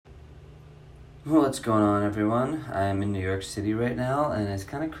What's going on, everyone? I'm in New York City right now, and it's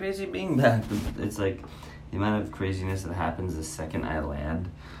kind of crazy being back. It's like the amount of craziness that happens the second I land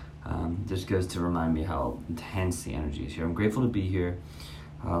just goes to remind me how intense the energy is here. I'm grateful to be here.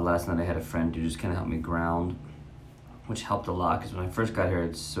 Last night I had a friend who just kind of helped me ground, which helped a lot, because when I first got here I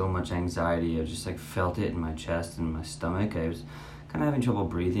had so much anxiety. I just felt it in my chest and my stomach. I was kind of having trouble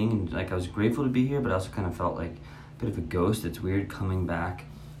breathing, and I was grateful to be here, but I also kind of felt like a bit of a ghost. It's weird coming back.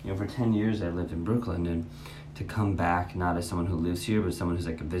 For 10 years I lived in Brooklyn, and to come back, not as someone who lives here, but someone who's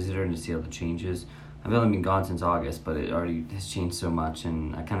a visitor, and to see all the changes. I've only been gone since August, but it already has changed so much,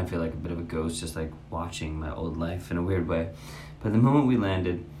 and I kind of feel like a bit of a ghost, just watching my old life in a weird way. But the moment we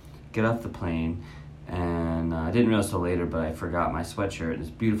landed, get off the plane, and I didn't realize till later, but I forgot my sweatshirt, this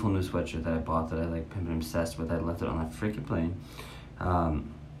beautiful new sweatshirt that I bought that I've been obsessed with. I left it on that freaking plane.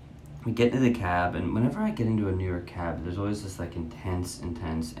 We get into the cab, and whenever I get into a New York cab, there's always this intense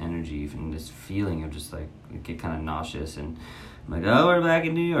energy, and this feeling of just I get kind of nauseous, and I'm like, oh, we're back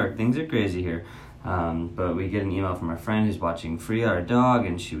in New York, things are crazy here. But we get an email from our friend who's watching Freya, our dog,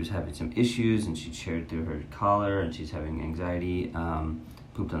 and she was having some issues, and she shared through her collar, and she's having anxiety,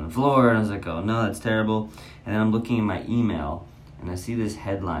 pooped on the floor, and I was like, oh no, that's terrible. And then I'm looking in my email, and I see this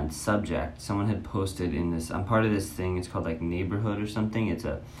headline, subject. Someone had posted in this, I'm part of this thing, it's called Neighborhood or something. It's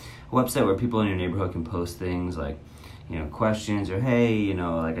a website where people in your neighborhood can post things questions, or hey,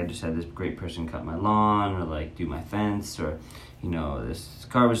 I just had this great person cut my lawn, or do my fence, or this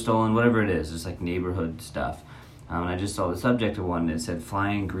car was stolen, whatever it is, just neighborhood stuff. And I just saw the subject of one that said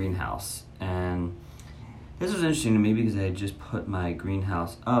flying greenhouse, and this was interesting to me because I had just put my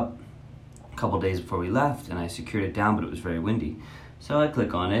greenhouse up a couple days before we left, and I secured it down, but it was very windy. So I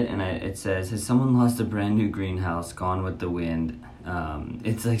click on it, and it says, has someone lost a brand new greenhouse, gone with the wind?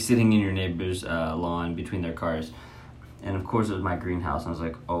 It's sitting in your neighbor's lawn between their cars. And of course it was my greenhouse, and I was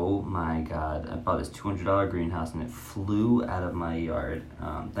like, oh my god, I bought this $200 greenhouse, and it flew out of my yard.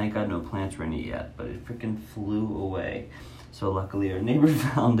 Thank god no plants were in it yet, but it freaking flew away. So luckily our neighbor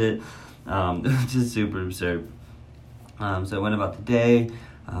found it, which is super absurd. So I went about the day,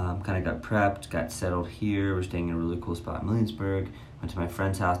 kind of got prepped, got settled here. We're staying in a really cool spot in Williamsburg. Went to my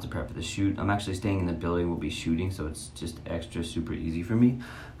friend's house to prep for the shoot. I'm actually staying in the building we'll be shooting, so it's just extra super easy for me.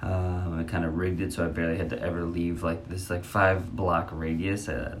 I kind of rigged it so I barely had to ever leave this 5-block radius.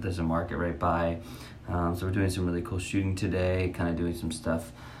 There's a market right by. So we're doing some really cool shooting today, kind of doing some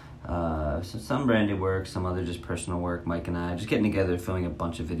stuff. So some branded work, some other just personal work. Mike and I just getting together, filming a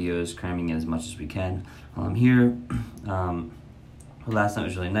bunch of videos, cramming in as much as we can while I'm here. Last night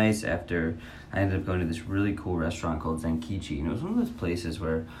was really nice. After I ended up going to this really cool restaurant called Zenkichi, and it was one of those places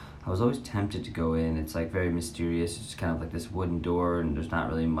where I was always tempted to go in. It's very mysterious. It's just kind of this wooden door, and there's not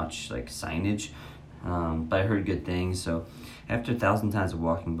really much signage, but I heard good things. So after 1,000 times of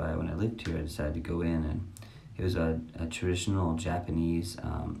walking by when I lived here, I decided to go in, and it was a traditional Japanese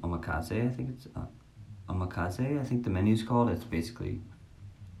omakase. I think it's omakase, I think the menu's called. It's basically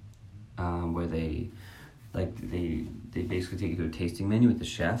where they basically take you to a tasting menu with the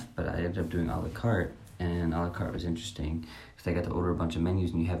chef, but I ended up doing a la carte, and a la carte was interesting because I got to order a bunch of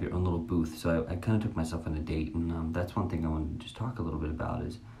menus, and you have your own little booth. So I kind of took myself on a date, and that's one thing I wanted to just talk a little bit about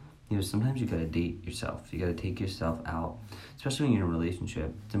is, sometimes you got to date yourself. You got to take yourself out, especially when you're in a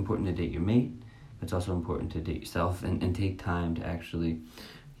relationship. It's important to date your mate, but it's also important to date yourself and take time to actually,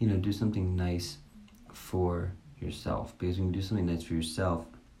 do something nice for yourself. Because when you do something nice for yourself,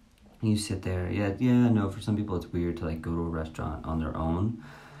 you sit there, I know for some people it's weird to go to a restaurant on their own,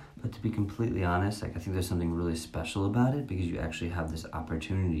 but to be completely honest, I think there's something really special about it, because you actually have this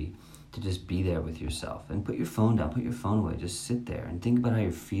opportunity to just be there with yourself and put your phone down, put your phone away, just sit there and think about how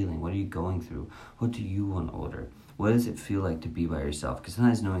you're feeling. What are you going through? What do you want to order? What does it feel like to be by yourself? Because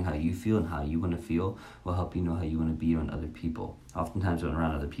sometimes knowing how you feel and how you want to feel will help you know how you want to be around other people. Oftentimes when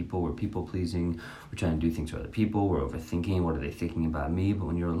around other people, we're people-pleasing, we're trying to do things for other people, we're overthinking, what are they thinking about me? But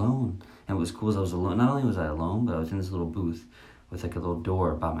when you're alone, and what was cool is I was alone, not only was I alone, but I was in this little booth with a little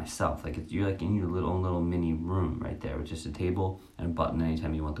door by myself. You're in your own little mini room right there with just a table and a button.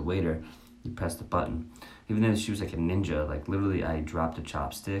 Anytime you want the waiter, you press the button. Even though she was a ninja, literally I dropped a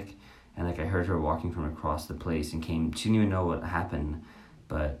chopstick, and I heard her walking from across the place and came. She didn't even know what happened,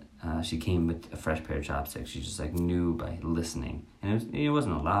 but she came with a fresh pair of chopsticks. She just knew by listening. And it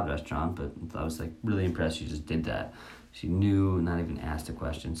wasn't a loud restaurant, but I was really impressed she just did that. She knew, not even asked a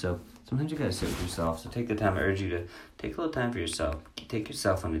question. So sometimes you gotta sit with yourself. So take the time. I urge you to take a little time for yourself. Take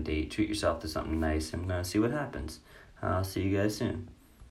yourself on a date. Treat yourself to something nice, and see what happens. I'll see you guys soon.